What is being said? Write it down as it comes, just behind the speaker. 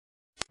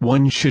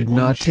One should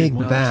not take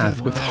bath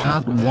with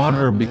hot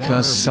water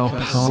because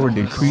self-power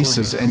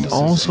decreases and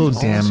also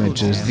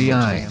damages the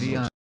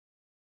eye.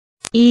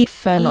 Eat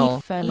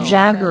fennel,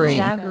 jaggery,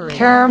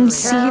 carom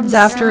seeds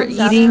after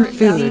eating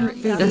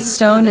food. The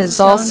stone is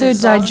also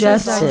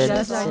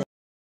digested.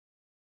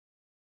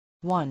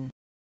 1.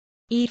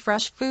 Eat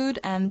fresh food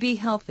and be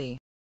healthy.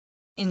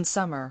 In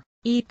summer,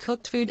 eat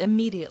cooked food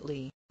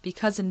immediately,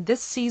 because in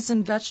this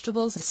season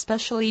vegetables,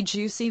 especially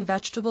juicy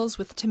vegetables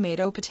with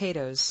tomato,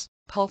 potatoes,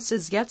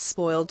 pulses, get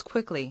spoiled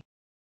quickly.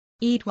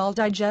 Eat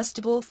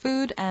well-digestible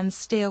food and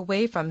stay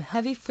away from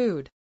heavy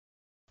food.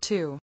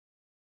 2.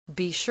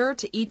 Be sure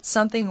to eat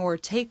something or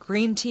take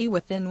green tea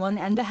within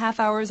 1.5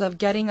 hours of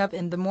getting up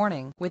in the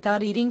morning.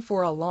 Without eating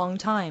for a long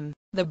time,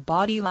 the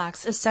body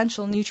lacks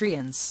essential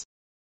nutrients.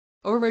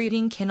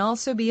 Overeating can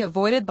also be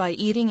avoided by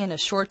eating in a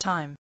short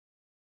time.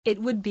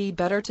 It would be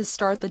better to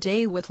start the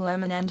day with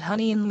lemon and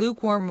honey in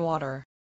lukewarm water.